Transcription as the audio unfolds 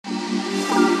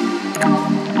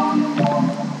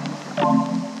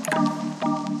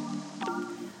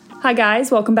Hi guys,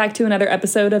 welcome back to another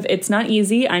episode of It's Not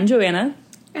Easy. I'm Joanna.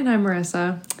 And I'm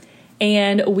Marissa.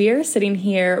 And we're sitting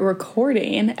here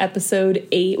recording episode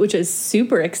 8, which is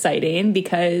super exciting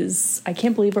because I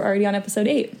can't believe we're already on episode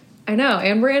 8. I know,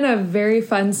 and we're in a very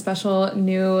fun, special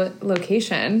new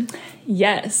location.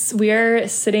 Yes, we're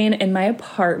sitting in my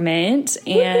apartment,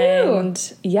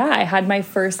 and yeah, I had my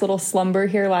first little slumber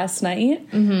here last night,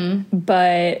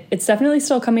 but it's definitely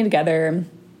still coming together.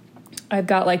 I've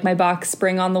got like my box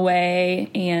spring on the way,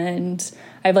 and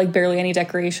I have like barely any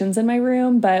decorations in my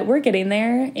room, but we're getting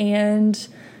there, and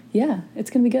yeah, it's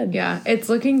gonna be good. Yeah, it's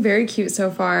looking very cute so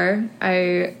far.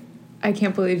 I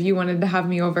can't believe you wanted to have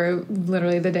me over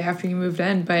literally the day after you moved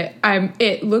in, but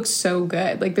it looks so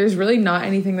good. Like there's really not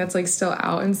anything that's like still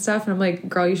out and stuff, and I'm like,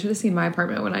 girl, you should have seen my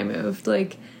apartment when I moved.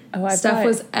 Like stuff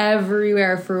was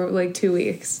everywhere for like 2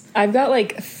 weeks. I've got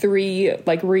like 3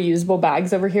 like reusable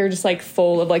bags over here, just like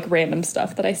full of like random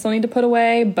stuff that I still need to put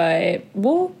away, but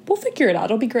we'll figure it out.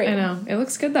 It'll be great. I know. It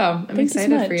looks good though. I'm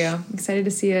excited for you. I'm excited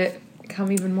to see it come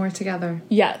even more together.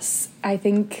 Yes. I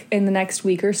think in the next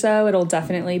week or so, it'll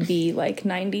definitely be like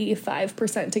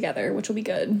 95% together, which will be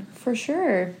good. For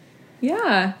sure.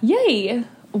 Yeah. Yay.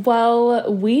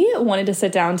 Well, we wanted to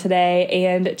sit down today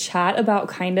and chat about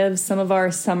kind of some of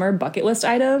our summer bucket list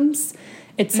items.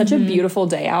 It's such a beautiful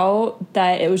day out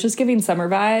that it was just giving summer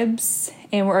vibes,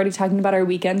 and we're already talking about our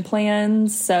weekend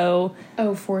plans, so...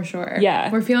 Oh, for sure.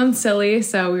 Yeah. We're feeling silly,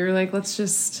 so we were like, let's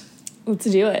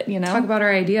do it, you know? Talk about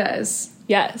our ideas.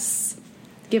 Yes.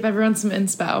 Give everyone some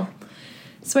inspo.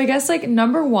 So I guess, like,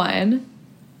 number 1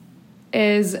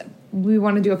 is... we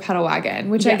want to do a pedal wagon,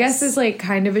 which I guess is like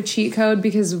kind of a cheat code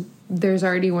because there's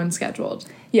already one scheduled.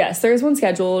 Yes, there's one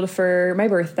scheduled for my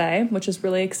birthday, which is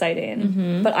really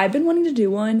exciting. But I've been wanting to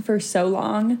do one for so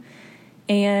long,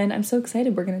 and I'm so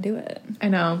excited we're going to do it. I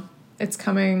know. It's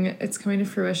coming to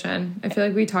fruition. I feel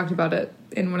like we talked about it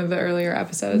in one of the earlier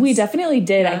episodes. We definitely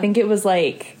did. Yeah. I think it was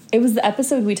the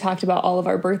episode we talked about all of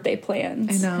our birthday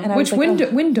plans. I know. And Which,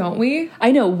 when don't we?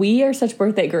 I know. We are such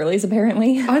birthday girlies,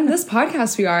 apparently. On this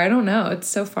podcast we are. I don't know. It's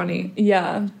so funny.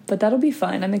 Yeah, but that'll be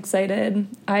fun. I'm excited.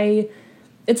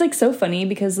 It's like so funny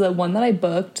because the one that I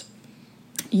booked,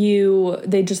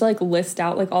 they just like list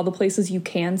out like all the places you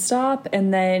can stop,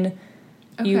 and then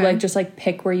you like just like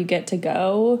pick where you get to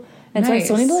go. And so I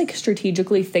still need to like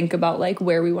strategically think about like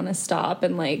where we want to stop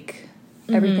and like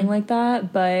everything like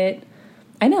that. But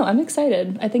I know, I'm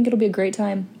excited. I think it'll be a great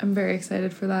time. I'm very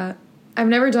excited for that. I've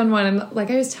never done one, and like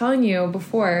I was telling you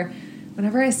before,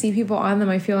 whenever I see people on them,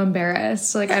 I feel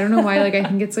embarrassed. Like I don't know why, like I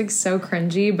think it's like so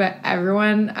cringy, but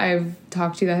everyone I've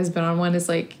talked to that has been on one is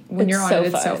like, when you're on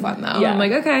it, it's so fun though. Yeah. I'm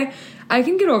like, okay, I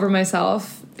can get over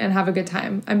myself and have a good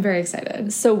time. I'm very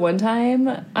excited. So one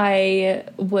time I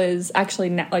was actually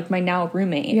my now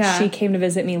roommate. Yeah. She came to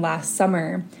visit me last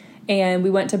summer, and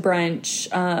we went to brunch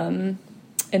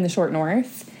in the Short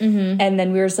North. And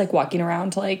then we were just like walking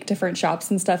around to like different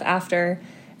shops and stuff after.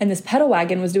 And this pedal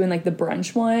wagon was doing like the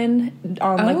brunch one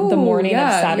on like the morning of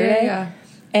Saturday. Yeah.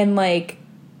 And like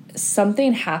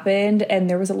something happened, and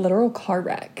there was a literal car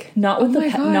wreck. Not with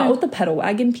the pedal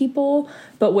wagon people,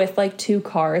 but with like 2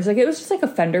 cars. Like it was just like a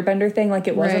fender bender thing. Like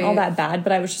it wasn't all that bad,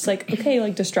 but I was just like, okay,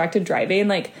 like distracted driving.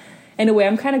 Like in a way,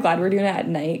 I'm kind of glad we're doing it at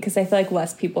night because I feel like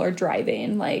less people are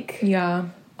driving like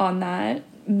on that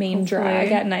main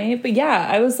drag at night. But yeah,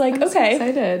 I was like, I'm so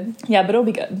excited. Yeah, but it'll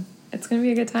be good. It's gonna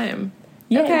be a good time.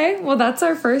 Yay. Okay, well that's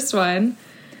our first one.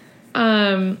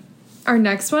 Our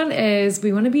next one is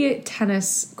we want to be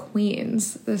tennis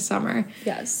queens this summer.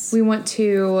 Yes. We went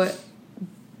to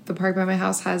the park by my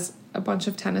house has a bunch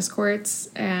of tennis courts,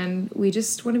 and we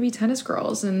just want to be tennis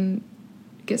girls and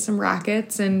get some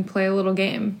rackets and play a little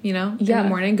game, you know, in the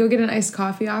morning. Go get an iced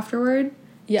coffee afterward.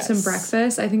 Yes. Some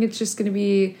breakfast. I think it's just going to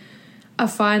be a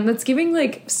fun, that's giving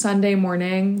like Sunday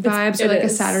morning vibes, or like a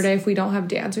Saturday if we don't have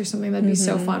dance or something. That'd be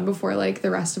so fun before like the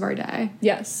rest of our day.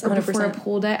 Yes, 100%. Or before a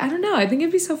pool day. I don't know. I think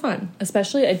it'd be so fun.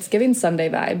 Especially, it's giving Sunday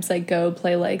vibes. Like go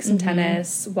play like some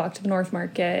tennis, walk to the North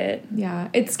Market. Yeah,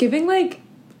 it's giving like,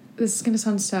 this is gonna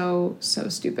sound so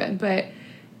stupid, but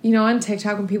you know, on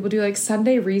TikTok when people do like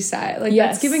Sunday reset, like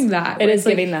that's giving that. It is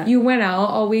like, giving that. You went out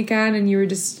all weekend and you were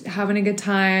just having a good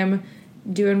time,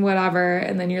 doing whatever,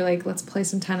 and then you're like, let's play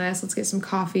some tennis, let's get some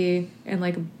coffee, and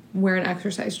like wear an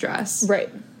exercise dress. Right.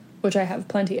 Which I have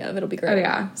plenty of. It'll be great. Oh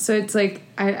yeah. So it's like,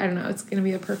 I don't know, it's gonna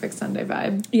be a perfect Sunday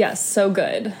vibe. Yes, so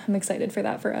good. I'm excited for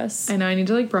that for us. I know, I need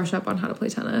to like brush up on how to play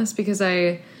tennis because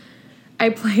I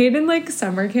played in like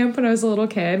summer camp when I was a little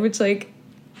kid, which like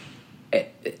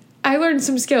I learned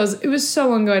some skills. It was so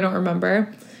long ago I don't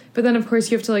remember. But then, of course,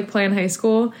 you have to, like, play in high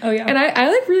school. Oh, yeah. And I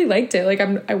like, really liked it. Like,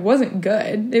 I wasn't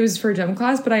good. It was for gym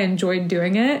class, but I enjoyed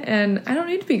doing it. And I don't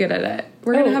need to be good at it.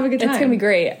 We're going to have a good time. It's going to be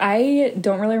great. I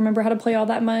don't really remember how to play all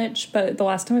that much, but the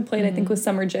last time I played, I think, was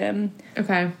summer gym.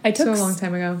 Okay. So a long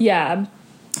time ago. Yeah.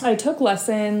 I took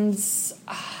lessons.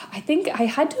 I think I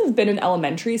had to have been in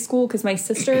elementary school because my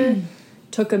sister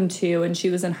took them too, and she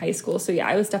was in high school. So yeah,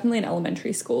 I was definitely in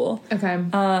elementary school. Okay.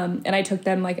 And I took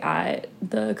them like at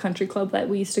the country club that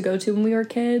we used to go to when we were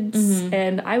kids,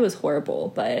 and I was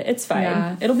horrible, but it's fine.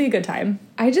 Yeah. It'll be a good time.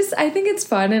 I think it's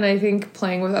fun, and I think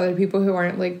playing with other people who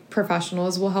aren't like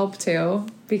professionals will help too,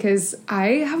 because I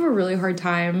have a really hard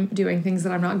time doing things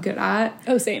that I'm not good at.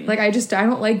 Oh, same. Like I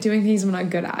don't like doing things I'm not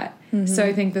good at. So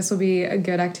I think this will be a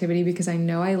good activity because I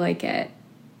know I like it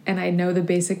and I know the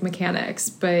basic mechanics,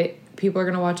 but people are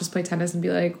going to watch us play tennis and be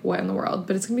like, what in the world?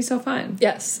 But it's going to be so fun.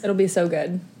 Yes, it'll be so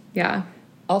good. Yeah.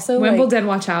 Also, Wimbledon,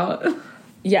 watch out.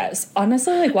 Yes.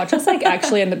 Honestly, like, watch us, like,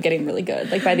 actually end up getting really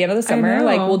good. Like, by the end of the summer,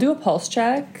 like, we'll do a pulse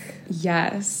check.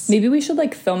 Yes. Maybe we should,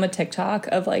 like, film a TikTok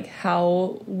of, like,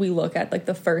 how we look at, like,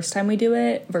 the first time we do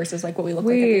it versus, like, what we look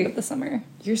like at the end of the summer.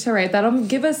 You're so right. That'll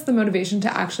give us the motivation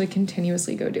to actually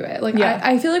continuously go do it. Like, yeah.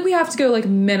 I feel like we have to go, like,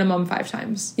 minimum 5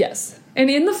 times. Yes. And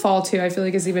in the fall, too, I feel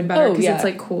like is even better because it's,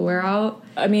 like, cooler out.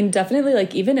 I mean, definitely,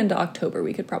 like, even into October,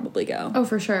 we could probably go. Oh,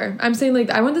 for sure. I'm saying, like,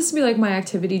 I want this to be, like, my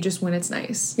activity just when it's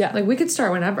nice. Yeah. Like, we could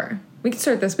start whenever. We could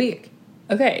start this week.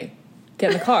 Okay.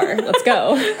 Get in the car. Let's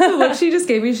go. The look she just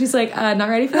gave me, she's like, not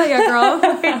ready for that yet, girl.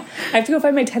 I have to go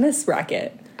find my tennis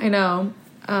racket. I know.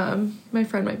 My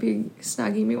friend might be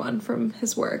snagging me one from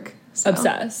his work. So.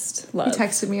 Obsessed. Love. He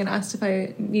texted me and asked if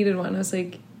I needed one. I was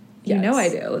like, you know I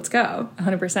do. Let's go.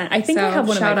 100%. I think I have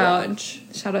one in my garage.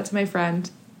 Shout out to my friend.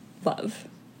 Love.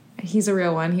 He's a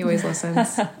real one. He always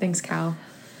listens. Thanks, Cal.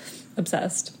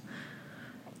 Obsessed.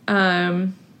 Yeah,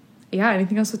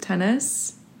 anything else with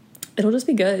tennis? It'll just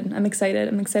be good. I'm excited.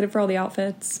 I'm excited for all the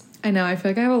outfits. I know. I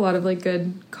feel like I have a lot of, like,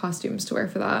 good costumes to wear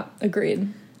for that.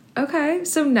 Agreed. Okay.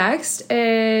 So next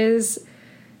is...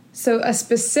 So a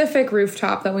specific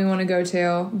rooftop that we want to go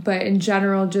to, but in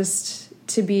general, just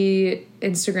to be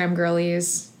Instagram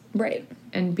girlies. Right.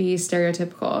 And be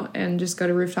stereotypical and just go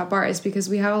to rooftop bars because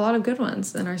we have a lot of good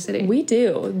ones in our city. We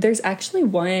do. There's actually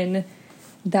one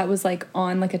that was, like,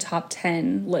 on, like, a top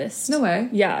 10 list. No way.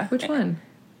 Yeah. Which one?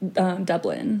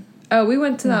 Dublin. Oh, we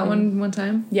went to that one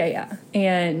time. Yeah.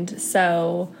 And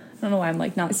so... I don't know why I'm,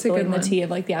 like, not spilling the tea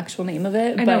of, like, the actual name of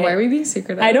it. I know. Why are we being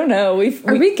secretive? I don't know. Are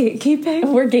we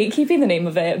gatekeeping? We're gatekeeping the name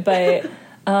of it. But,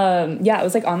 yeah, it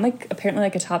was, like, on, like, apparently,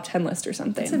 like, a top 10 list or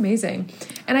something. It's amazing.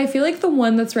 And I feel like the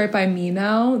one that's right by me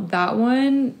now, that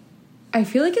one, I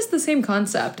feel like it's the same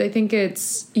concept. I think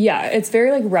it's... Yeah, it's very,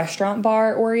 like, restaurant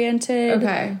bar oriented.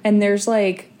 Okay. And there's,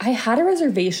 like... I had a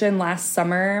reservation last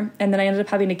summer, and then I ended up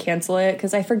having to cancel it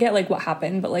because I forget, like, what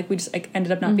happened. But, like, we just, like,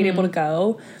 ended up not being able to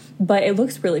go. But it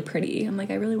looks really pretty. I'm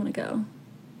like, I really want to go.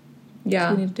 Yeah.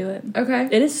 So we need to do it. Okay.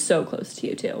 It is so close to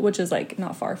you, too, which is, like,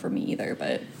 not far from me either,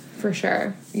 but... For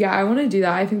sure. Yeah, I want to do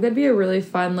that. I think that'd be a really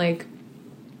fun, like,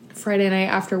 Friday night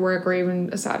after work or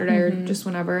even a Saturday or just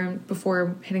whenever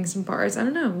before hitting some bars. I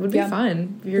don't know. It would be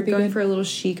fun. You're going for a little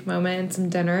chic moment and some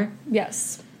dinner.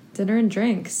 Yes. Dinner and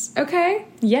drinks. Okay.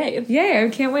 Yay. Yay. I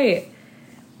can't wait.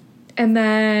 And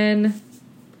then...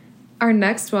 Our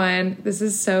next one, this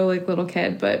is so, like, little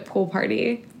kid, but pool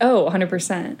party. Oh,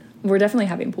 100%. We're definitely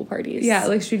having pool parties. Yeah,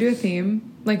 like, should we do a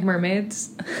theme? Like,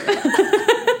 mermaids?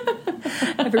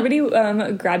 Everybody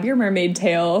grab your mermaid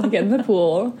tail, get in the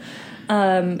pool.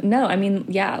 No, I mean,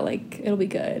 yeah, like, it'll be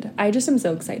good. I just am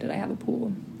so excited I have a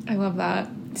pool. I love that.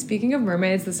 Speaking of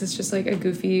mermaids, this is just, like, a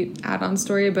goofy add-on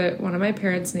story, but one of my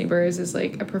parents' neighbors is,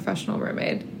 like, a professional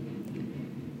mermaid.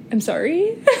 I'm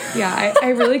sorry? Yeah, I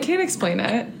really can't explain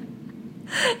it.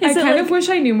 I kind of wish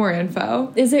I knew more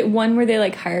info. Is it one where they,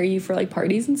 like, hire you for, like,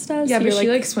 parties and stuff? Yeah, so but she,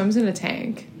 like, swims in a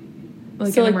tank.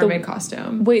 Like, so, in a mermaid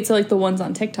costume. Wait, so, like, the ones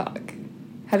on TikTok?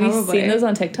 Have you seen those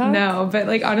on TikTok? No, but,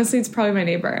 like, honestly, it's probably my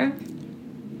neighbor.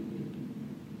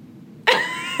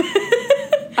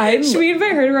 Should we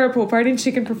invite her to our pool party and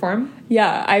she can perform?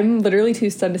 Yeah, I'm literally too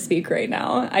stunned to speak right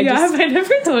now. Have I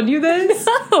never told you this?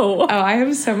 No. Oh, I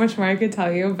have so much more I could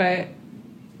tell you, but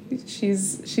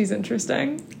she's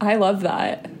interesting. I love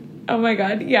that. Oh my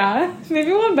god, yeah.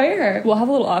 Maybe we'll invite her. We'll have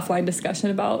a little offline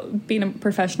discussion about being a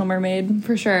professional mermaid.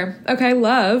 For sure. Okay,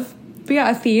 love. But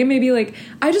yeah, a theme, maybe, like,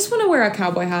 I just want to wear a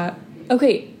cowboy hat.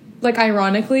 Okay. Like,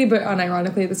 ironically, but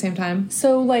unironically at the same time.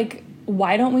 So, like,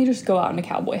 why don't we just go out in a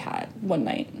cowboy hat one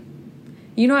night?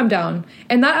 You know I'm down.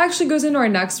 And that actually goes into our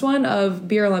next one of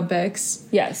Beer Olympics.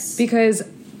 Yes. Because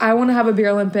I want to have a beer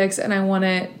Olympics, and I want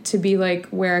it to be like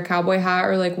wear a cowboy hat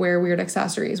or like wear weird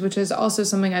accessories, which is also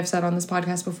something I've said on this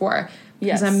podcast before.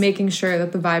 Because I'm making sure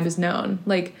that the vibe is known.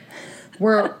 Like,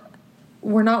 we're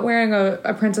not wearing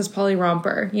a Princess Polly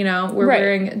romper, you know? We're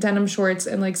wearing denim shorts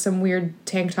and like some weird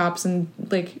tank tops and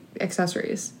like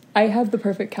accessories. I have the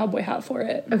perfect cowboy hat for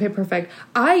it. Okay, perfect.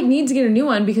 I need to get a new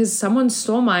one because someone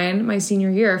stole mine my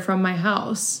senior year from my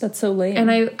house. That's so lame.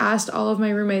 And I asked all of my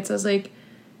roommates, I was like,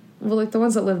 well, like the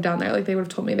ones that lived down there, like they would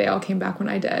have told me they all came back when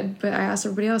I did. But I asked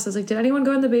everybody else, I was like, did anyone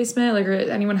go in the basement? Like, or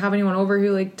anyone have anyone over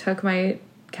who like took my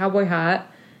cowboy hat?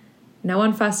 No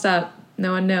one fessed up.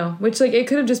 No one knew. Which, like, it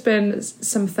could have just been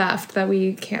some theft that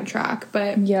we can't track.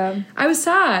 But yeah, I was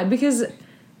sad because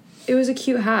it was a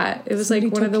cute hat. It was Somebody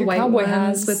like one of the white ones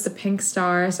hats with the pink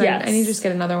star. So I need to just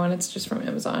get another one. It's just from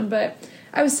Amazon. But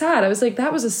I was sad. I was like,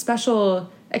 that was a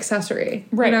special accessory.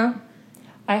 Right. You know?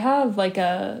 I have like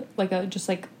a just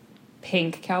like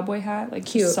pink cowboy hat, like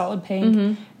cute, solid pink,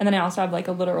 and then I also have like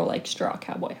a literal like straw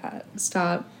cowboy hat.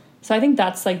 Stop. So I think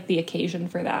that's like the occasion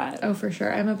for that. Oh, for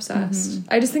sure. I'm obsessed.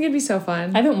 I just think it'd be so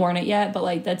fun. I haven't worn it yet, but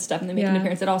like that's definitely making an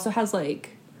appearance. It also has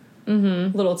like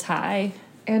little tie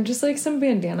and just like some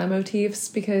bandana motifs,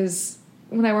 because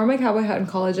when I wore my cowboy hat in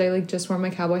college, I like just wore my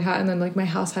cowboy hat, and then like my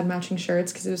house had matching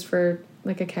shirts because it was for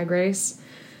like a keg race.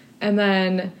 And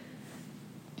then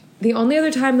the only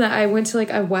other time that I went to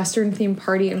like a Western themed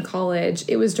party in college,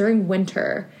 it was during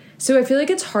winter. So I feel like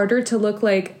it's harder to look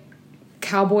like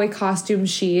cowboy costume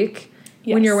chic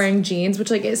when you're wearing jeans,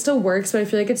 which like it still works, but I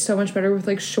feel like it's so much better with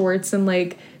like shorts and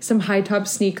like some high top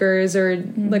sneakers or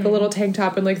like a little tank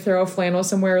top and like throw a flannel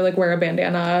somewhere, or like wear a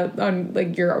bandana on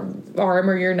like your arm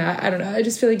or your neck. I don't know. I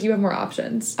just feel like you have more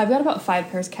options. I've got about 5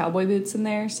 pairs of cowboy boots in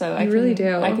there, so I really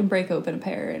do. I can break open a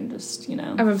pair and just, you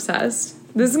know. I'm obsessed.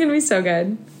 This is gonna be so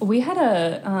good. We had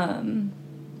a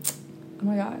oh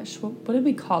my gosh, what did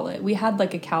we call it? We had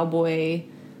like a cowboy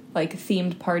like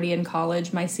themed party in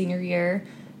college my senior year,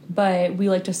 but we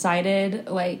like decided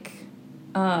like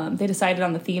they decided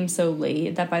on the theme so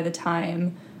late that by the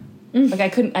time like I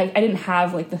didn't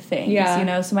have like the things, you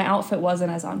know, so my outfit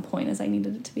wasn't as on point as I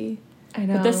needed it to be. I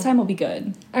know. But this time will be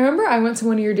good. I remember I went to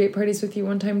one of your date parties with you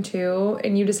one time too,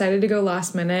 and you decided to go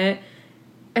last minute.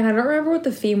 And I don't remember what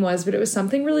the theme was, but it was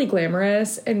something really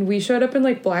glamorous. And we showed up in,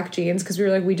 like, black jeans because we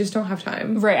were like, we just don't have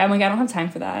time. Right. I'm like, I don't have time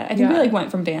for that. I think we, like,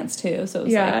 went from dance, too. So it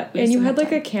was like... And you had,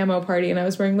 like, a camo party, and I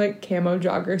was wearing, like, camo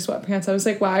jogger sweatpants. I was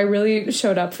like, wow, I really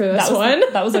showed up for this one.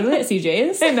 That was literally at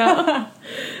CJ's. I know.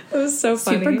 It was so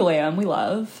funny. Super glam. We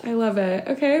love. I love it.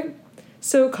 Okay.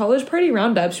 So college party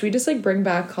roundup, should we just like bring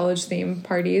back college theme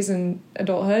parties in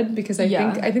adulthood? Because I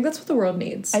think that's what the world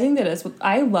needs. I think that is.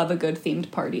 I love a good themed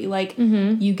party. Like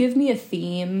you give me a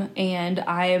theme and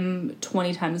I'm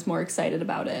 20 times more excited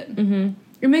about it.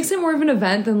 It makes it more of an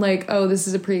event than like, oh, this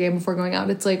is a pregame before going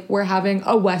out. It's like we're having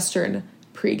a Western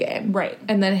pregame. Right.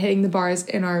 And then hitting the bars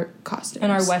in our costumes. In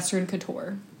our Western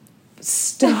couture.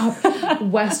 Stop.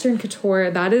 Western couture.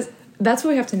 That's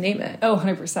what we have to name it. Oh,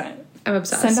 100%. I'm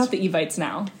obsessed. Send out the Evites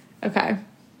now. Okay.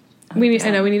 I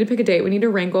know we need to pick a date. We need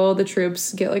to wrangle the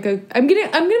troops, get like I'm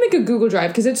gonna make a Google Drive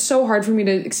because it's so hard for me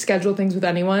to schedule things with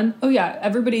anyone. Oh yeah,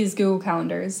 everybody's Google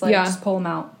calendars. Like just pull them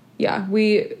out. Yeah,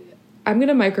 I'm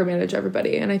gonna micromanage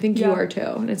everybody, and I think you are too,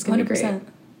 and it's gonna 100%. Be great.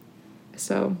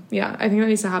 So yeah, I think that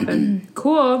needs to happen.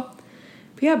 Cool.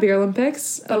 But yeah, beer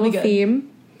Olympics. That'll be good. Theme.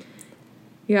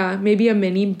 Yeah, maybe a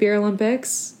mini beer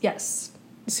Olympics. Yes.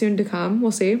 Soon to come.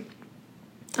 We'll see.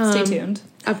 Stay tuned.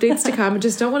 Updates to come.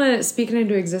 Just don't want to speak it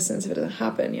into existence if it doesn't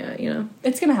happen yet, you know?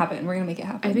 It's going to happen. We're going to make it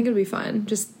happen. I think it'll be fun.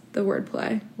 Just the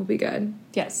wordplay will be good.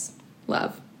 Yes.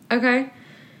 Love. Okay.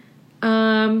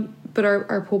 But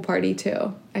our pool party,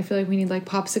 too. I feel like we need, like,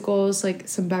 popsicles, like,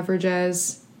 some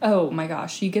beverages. Oh, my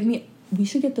gosh. We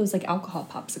should get those, like, alcohol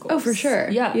popsicles. Oh, for sure.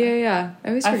 Yeah. Yeah. I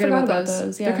always forget about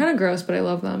those. Yeah. They're kind of gross, but I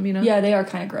love them, you know? Yeah, they are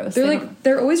kind of gross.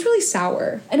 They're always really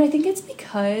sour. And I think it's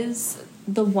because...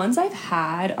 the ones I've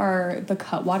had are the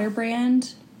Cutwater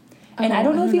brand. And I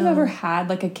don't know if you've ever had,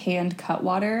 like, a canned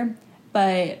Cutwater,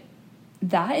 but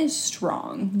that is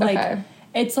strong. Like,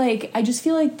 it's like, I just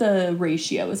feel like the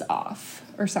ratio is off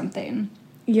or something.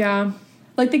 Yeah.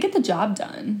 Like, they get the job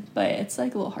done, but it's,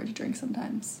 like, a little hard to drink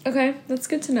sometimes. Okay, that's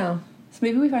good to know. So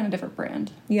maybe we find a different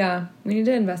brand. Yeah, we need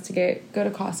to investigate. Go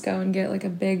to Costco and get, like, a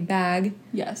big bag.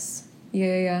 Yes.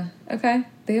 Yeah. Okay.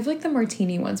 They have, like, the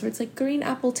martini ones where it's, like, green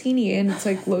apple teeny, and it's,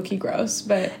 like, low-key gross,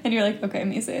 but... And you're like, okay,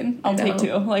 amazing. I'll take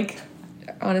 2. Like...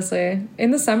 Honestly.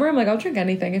 In the summer, I'm like, I'll drink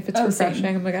anything if it's refreshing.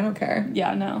 Same. I'm like, I don't care.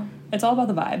 Yeah, no. It's all about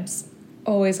the vibes.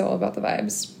 Always all about the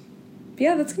vibes. But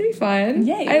yeah, that's gonna be fun.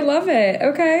 Yay. I love it.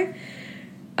 Okay.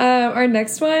 Our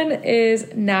next one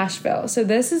is Nashville. So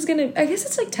this is gonna, I guess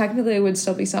it's like technically it would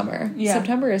still be summer. Yeah.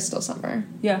 September is still summer.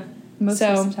 Yeah. Most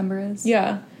of September is.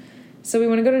 Yeah. So we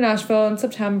want to go to Nashville in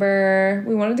September.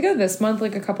 We wanted to go this month,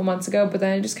 like a couple months ago, but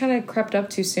then it just kind of crept up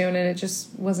too soon and it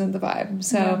just wasn't the vibe.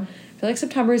 So I feel like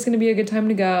September is going to be a good time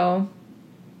to go.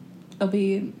 It'll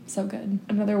be so good.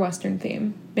 Another Western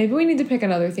theme. Maybe we need to pick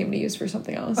another theme to use for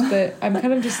something else, but I'm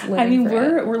kind of just living I mean,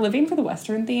 for we're living for the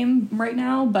Western theme right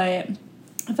now, but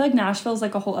I feel like Nashville's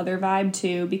like a whole other vibe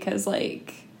too, because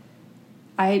like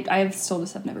I still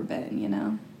just have never been, you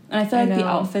know? And I feel like the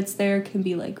outfits there can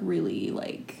be like really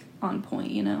like on point,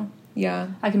 you know? Yeah.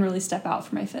 I can really step out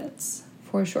for my fits.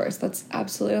 For sure. So that's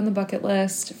absolutely on the bucket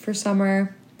list for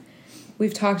summer.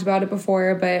 We've talked about it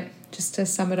before, but just to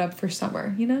sum it up for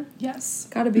summer, you know? Yes.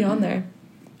 Gotta be on there.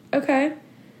 Okay.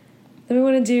 Then we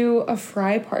want to do a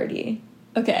fry party.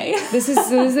 Okay. This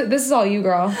is all you,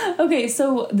 girl. Okay,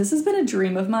 so this has been a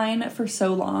dream of mine for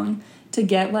so long, to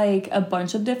get like a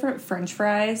bunch of different French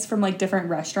fries from like different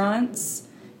restaurants.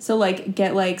 So like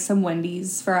get like some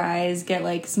Wendy's fries, get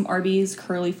like some Arby's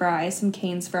curly fries, some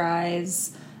Cane's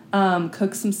fries,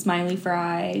 cook some smiley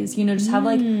fries, you know, just have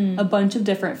like a bunch of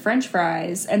different French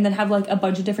fries, and then have like a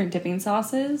bunch of different dipping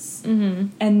sauces.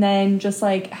 And then just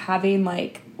like having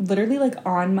like literally like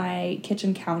on my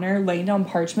kitchen counter laying down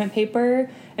parchment paper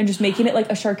and just making it like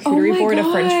a charcuterie board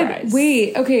of French fries.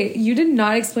 Wait, okay, you did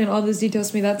not explain all those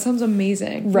details to me. That sounds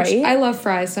amazing. Right? I love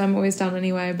fries, so I'm always down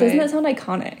anyway. But doesn't that sound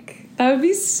iconic? That would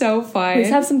be so fun. We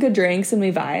just have some good drinks and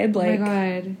we vibe. Like, oh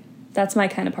my god. That's my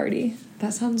kind of party.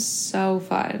 That sounds so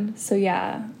fun. So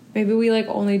yeah. Maybe we like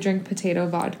only drink potato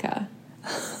vodka.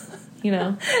 You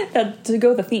know? To go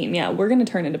with the theme, yeah. We're gonna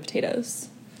turn into potatoes.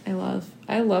 I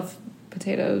love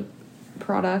potato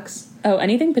products. Oh,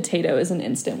 anything potato is an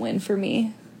instant win for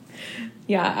me.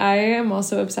 Yeah, I am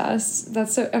also obsessed.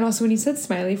 That's so, and also when you said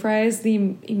smiley fries, the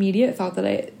immediate thought that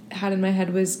I had in my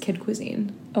head was kid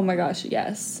cuisine. Oh my gosh,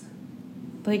 yes.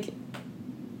 Like,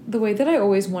 the way that I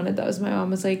always wanted those, my mom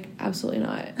was like, absolutely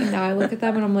not. And now I look at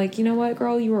them and I'm like, you know what,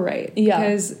 girl, you were right. Yeah.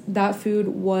 Because that food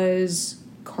was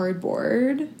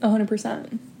cardboard.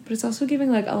 100%. But it's also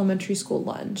giving, like, elementary school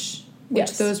lunch.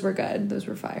 Which those were good. Those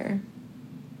were fire.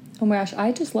 Oh my gosh,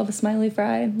 I just love a smiley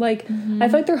fry. Like, I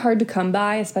feel like they're hard to come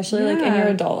by, especially, like, in your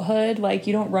adulthood. Like,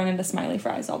 you don't run into smiley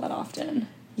fries all that often.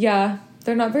 Yeah.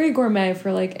 They're not very gourmet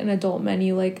for, like, an adult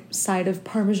menu, like, side of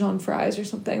Parmesan fries or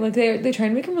something. Like, they try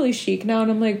and make them really chic now, and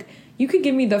I'm like, you could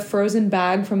give me the frozen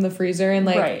bag from the freezer, and,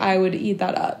 like, I would eat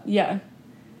that up. Yeah.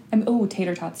 And,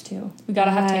 tater tots, too. We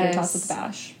gotta have tater tots with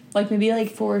bash. Like, maybe,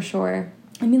 like... For sure.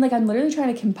 I mean, like, I'm literally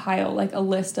trying to compile, like, a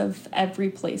list of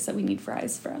every place that we need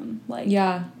fries from. Like...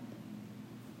 Yeah.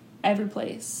 Every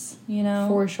place, you know?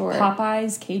 For sure.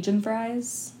 Popeyes, Cajun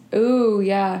fries. Ooh,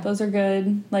 yeah. Those are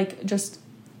good. Like, just...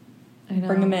 I know.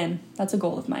 Bring them in. That's a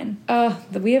goal of mine.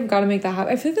 We have got to make that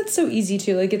happen. I feel like that's so easy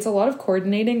too. Like, it's a lot of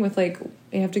coordinating with, like,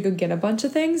 you have to go get a bunch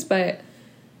of things, but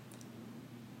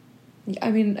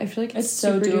I mean, I feel like it's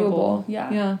so super doable.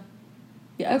 Yeah. Yeah.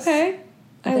 Yes. Okay.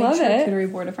 I love it.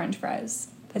 Charcuterie board of French fries.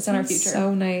 It's in our future.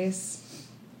 So nice.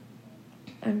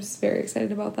 I'm just very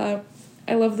excited about that.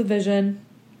 I love the vision.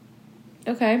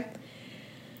 Okay.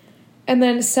 And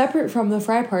then separate from the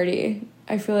fry party,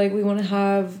 I feel like we want to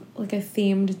have, like, a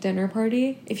themed dinner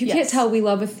party. If you can't tell, we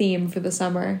love a theme for the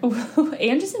summer.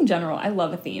 And just in general, I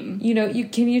love a theme. You know,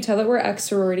 can you tell that we're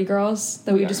ex-sorority girls?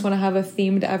 That we just want to have a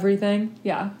themed everything?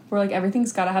 Yeah. We're like,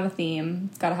 everything's got to have a theme.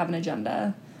 It's got to have an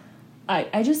agenda.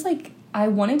 I just, like, I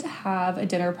wanted to have a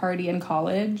dinner party in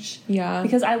college. Yeah.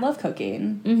 Because I love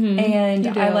cooking. Mm-hmm. And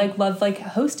I, like, love, like,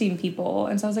 hosting people.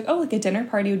 And so I was like, like, a dinner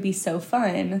party would be so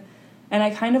fun. And I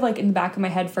kind of, like, in the back of my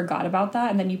head forgot about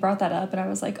that. And then you brought that up. And I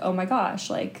was like, oh, my gosh.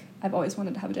 Like, I've always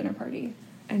wanted to have a dinner party.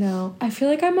 I know. I feel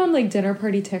like I'm on, like, dinner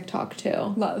party TikTok,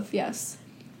 too. Love, yes.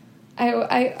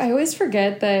 I always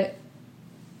forget that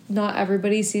not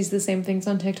everybody sees the same things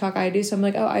on TikTok I do. So I'm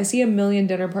like, I see a million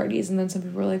dinner parties. And then some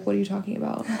people are like, what are you talking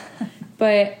about?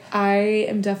 But I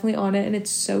am definitely on it. And it's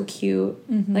so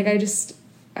cute. Mm-hmm. Like, I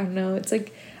don't know. It's,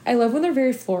 like, I love when they're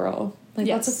very floral. Like,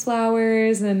 lots of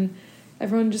flowers and...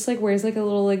 Everyone just, like, wears, like, a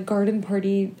little, like, garden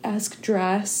party-esque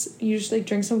dress. You just, like,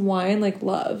 drink some wine, like,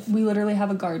 love. We literally have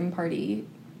a garden party,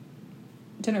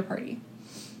 dinner party.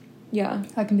 Yeah.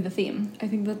 That can be the theme. I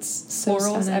think that's so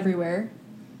Florals stunning. everywhere.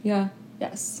 Yeah.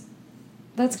 Yes.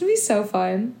 That's gonna be so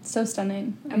fun. So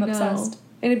stunning. I'm obsessed.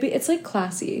 And it's, like,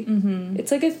 classy. Mm-hmm.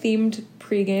 It's, like, a themed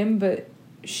pregame, but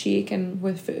chic and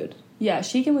with food. Yeah,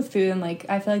 chic and with food. And, like,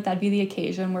 I feel like that'd be the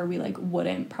occasion where we, like,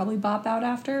 wouldn't probably bop out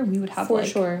after. We would have, For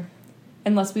sure.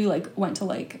 Unless we, like, went to,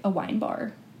 like, a wine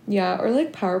bar. Yeah, or,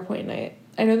 like, PowerPoint night.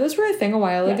 I know those were a thing a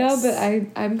while ago, but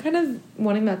I'm kind of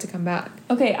wanting that to come back.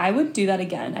 Okay, I would do that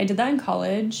again. I did that in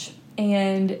college,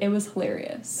 and it was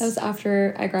hilarious. That was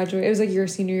after I graduated. It was like your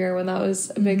senior year when that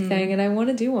was a big thing, and I want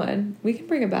to do one. We can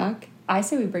bring it back. I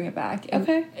say we bring it back.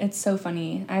 Okay. It's so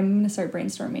funny. I'm going to start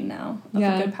brainstorming now of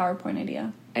a good PowerPoint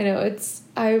idea. I know.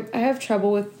 I have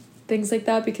trouble with things like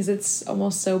that because it's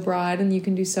almost so broad and you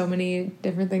can do so many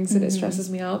different things that it stresses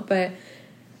me out. But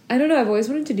I don't know. I've always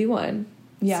wanted to do one.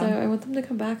 Yeah. So I want them to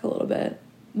come back a little bit.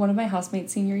 One of my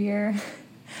housemates senior year,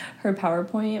 her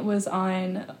PowerPoint was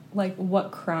on like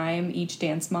what crime each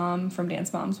dance mom from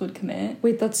Dance Moms would commit.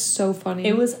 Wait, that's so funny.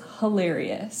 It was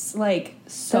hilarious. Like,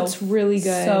 so that's really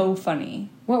good. So funny.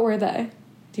 What were they?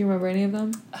 Do you remember any of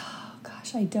them? Oh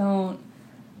gosh, I don't.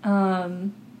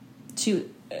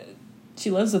 She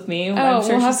lives with me. I'm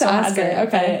sure we'll have she to ask her. It,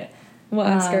 okay, we'll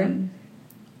ask her.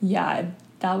 Yeah,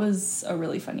 that was a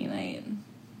really funny night.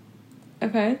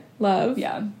 Okay, love.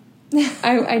 Yeah.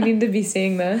 I need to be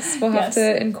seeing this. We'll have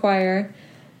to inquire.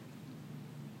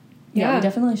 Yeah, we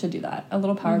definitely should do that. A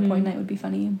little PowerPoint night would be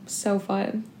funny. So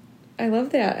fun. I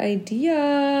love that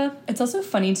idea. It's also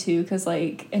funny, too, because,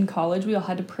 like, in college, we all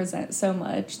had to present so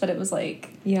much that it was,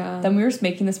 like... Yeah. Then we were just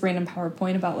making this random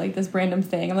PowerPoint about, like, this random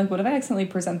thing. I'm like, what if I accidentally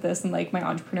present this in, like, my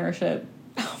entrepreneurship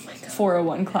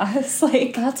 401 class?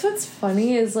 Like... That's what's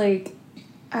funny is, like...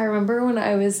 I remember when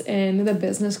I was in the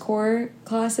business core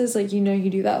classes, like, you know, you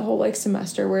do that whole, like,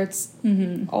 semester where it's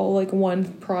all, like, one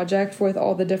project with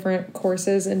all the different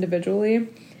courses individually.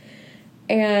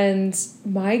 And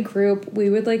my group, we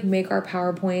would, like, make our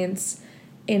PowerPoints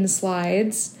in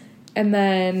slides and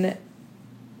then,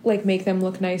 like, make them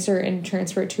look nicer and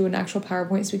transfer it to an actual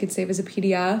PowerPoint so we could save as a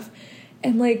PDF.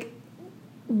 And, like,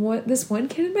 this one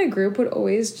kid in my group would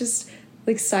always just,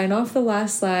 like, sign off the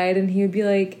last slide and he would be,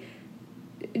 like...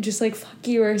 just like fuck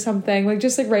you or something, like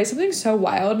just like write something so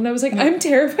wild, and I was like, I'm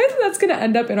terrified that that's gonna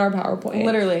end up in our PowerPoint.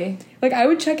 Literally, like I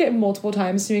would check it multiple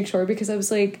times to make sure because I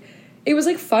was like, it was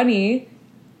like funny,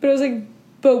 but I was like,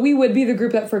 but we would be the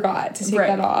group that forgot to take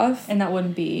that off, and that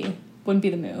wouldn't be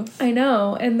the move. I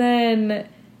know. And then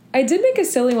I did make a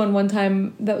silly one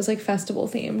time that was like festival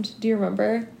themed. Do you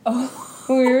remember? Oh,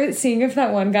 when we were seeing if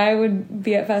that one guy would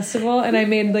be at festival, and I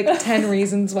made like 10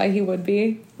 reasons why he would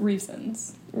be.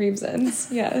 Reevesons,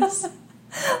 yes.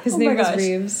 His name was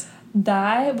Reeves.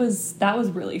 That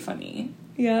was really funny.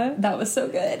 Yeah. That was so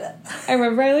good. I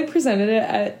remember I, like, presented it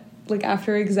at, like,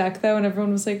 after exec, though, and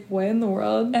everyone was like, what in the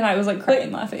world? And I was, like,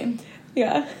 crying, laughing.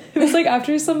 Yeah. It was, like,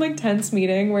 after some, like, tense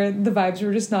meeting where the vibes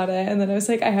were just not it, and then I was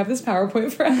like, I have this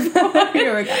PowerPoint for everyone.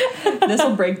 Here we go. This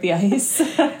will break the ice.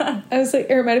 I was like,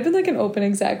 or it might have been, like, an open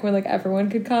exec where, like, everyone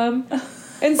could come.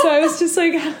 And so I was just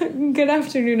like, good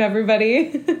afternoon,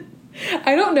 everybody.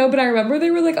 I don't know, but I remember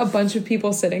there were, like, a bunch of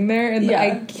people sitting there, and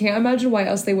I can't imagine why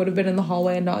else they would have been in the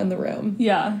hallway and not in the room.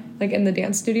 Yeah. Like, in the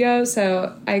dance studio,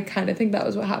 so I kind of think that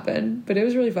was what happened, but it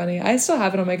was really funny. I still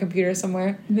have it on my computer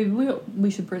somewhere. Maybe we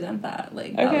should present that.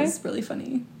 Like, that was really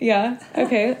funny. Yeah.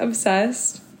 Okay,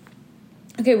 obsessed.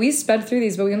 Okay, we sped through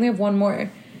these, but we only have one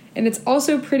more, and it's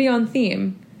also pretty on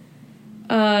theme.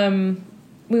 We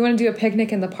want to do a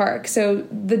picnic in the park, so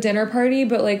the dinner party,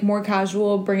 but, like, more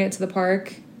casual, bring it to the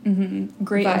park.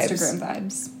 Great vibes. Instagram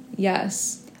vibes.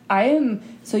 Yes.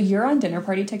 So you're on dinner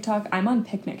party TikTok. I'm on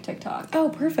picnic TikTok. Oh,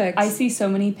 perfect. I see so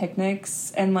many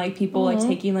picnics and, like, people, like,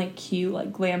 taking, like, cute,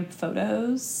 like, glam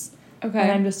photos. Okay.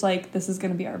 And I'm just like, this is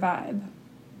going to be our vibe.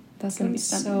 That's going to be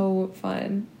so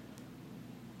fun.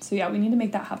 So, yeah, we need to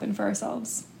make that happen for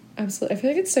ourselves. Absolutely. I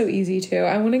feel like it's so easy, too.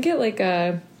 I want to get, like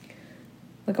a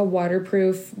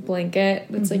waterproof blanket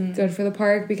that's, like, good for the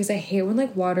park because I hate when,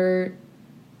 like, water...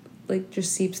 like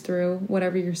just seeps through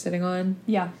whatever you're sitting on.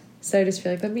 Yeah. So I just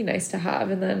feel like that'd be nice to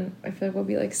have, and then I feel like we'll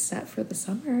be like set for the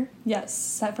summer. Yes,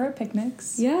 set for our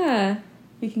picnics. Yeah.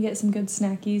 We can get some good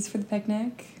snackies for the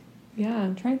picnic. Yeah.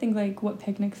 I'm trying to think like what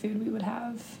picnic food we would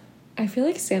have. I feel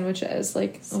like sandwiches,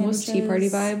 almost tea party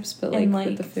vibes, but like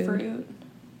with the food. Fruit.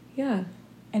 Yeah.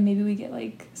 And maybe we get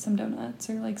like some donuts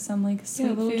or like some like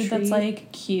sweet food treat. That's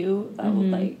like cute. That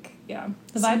would like the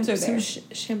vibes are there. Some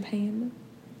champagne.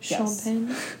 Yes.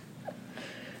 Champagne.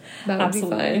 That would be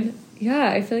fun.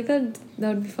 Yeah, I feel like that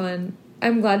would be fun.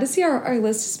 I'm glad to see our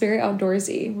list is very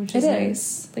outdoorsy, which is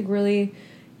nice. Like, really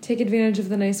take advantage of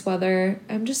the nice weather.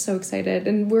 I'm just so excited.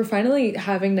 And we're finally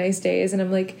having nice days, and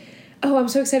I'm like, oh, I'm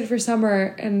so excited for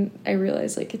summer. And I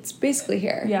realize, like, it's basically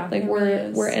here. Yeah, like,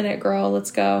 we're in it, girl. Let's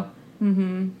go.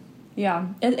 Mm-hmm. Yeah.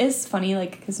 It is funny,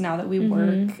 like, because now that we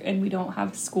work and we don't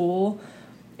have school,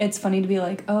 it's funny to be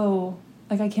like, oh,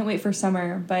 like, I can't wait for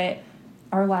summer, but...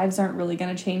 our lives aren't really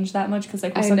going to change that much because,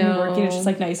 like, we're still going to be working. It's just,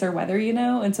 like, nicer weather, you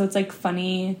know? And so it's, like,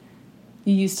 funny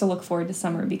you used to look forward to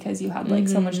summer because you had like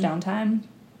so much downtime,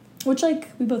 which like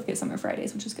we both get summer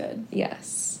Fridays, which is good.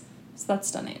 Yes. So that's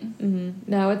stunning.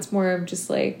 Now it's more of just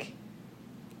like,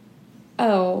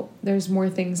 oh, there's more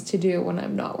things to do when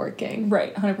I'm not working.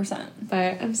 Right, 100%.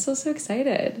 But I'm still so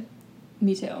excited.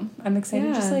 Me too. I'm excited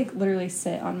to just like literally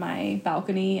sit on my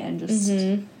balcony and just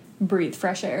breathe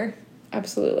fresh air.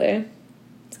 Absolutely.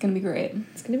 It's going to be great.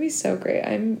 It's going to be so great.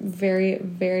 I'm very,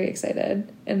 very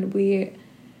excited. And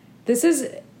this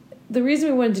is, the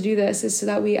reason we wanted to do this is so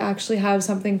that we actually have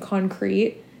something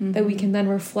concrete that we can then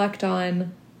reflect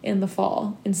on in the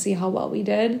fall and see how well we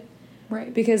did.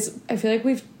 Right. Because I feel like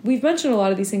we've mentioned a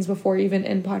lot of these things before, even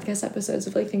in podcast episodes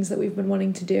of like things that we've been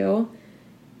wanting to do.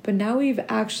 But now we've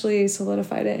actually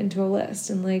solidified it into a list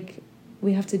and like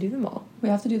we have to do them all. We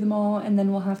have to do them all, and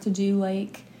then we'll have to do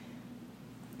like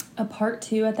a part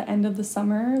 2 at the end of the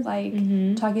summer, like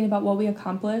talking about what we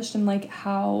accomplished and like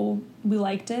how we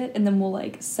liked it, and then we'll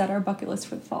like set our bucket list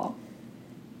for the fall.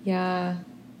 Yeah.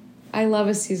 I love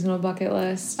a seasonal bucket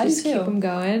list. I Just do too. keep them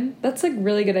going. That's like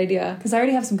really good idea. Because I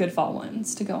already have some good fall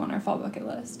ones to go on our fall bucket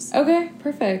list. So okay,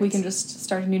 perfect. we can just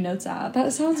start a new notes app.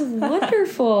 That sounds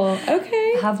wonderful.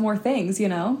 Okay. Have more things, you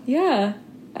know? Yeah.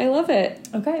 I love it.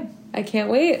 Okay. I can't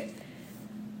wait.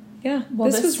 Yeah. Well,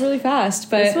 this was really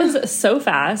fast, but this was so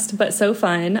fast, but so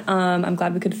fun. I'm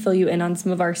glad we could fill you in on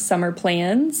some of our summer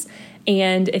plans.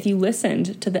 And if you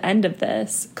listened to the end of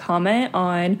this, comment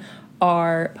on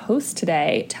our post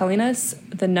today telling us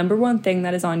the number one thing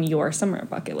that is on your summer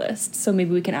bucket list. So maybe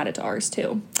we can add it to ours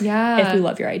too. Yeah. If we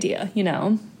love your idea, you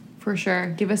know? For sure.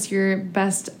 Give us your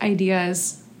best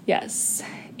ideas. Yes.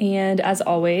 And as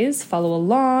always, follow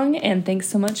along, and thanks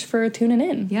so much for tuning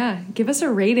in. Yeah. Give us a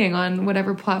rating on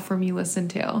whatever platform you listen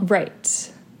to.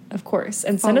 Right. Of course.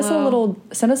 And send us a little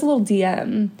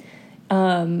DM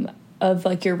of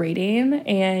like your rating,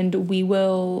 and we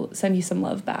will send you some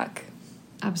love back.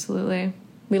 Absolutely.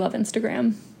 We love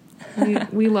Instagram.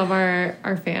 We love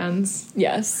our fans.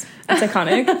 Yes. It's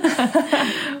iconic.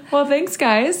 Well, thanks,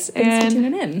 guys. Thanks for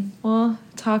tuning in. We'll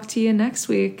talk to you next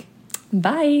week.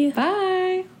 Bye.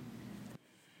 Bye.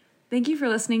 Thank you for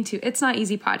listening to It's Not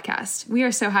Easy podcast. We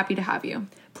are so happy to have you.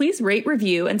 Please rate,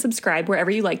 review, and subscribe wherever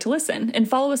you like to listen. And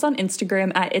follow us on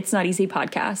Instagram at It's Not Easy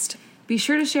Podcast. Be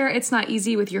sure to share It's Not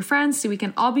Easy with your friends so we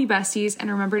can all be besties,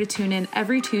 and remember to tune in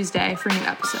every Tuesday for new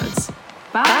episodes.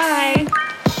 Bye. Bye.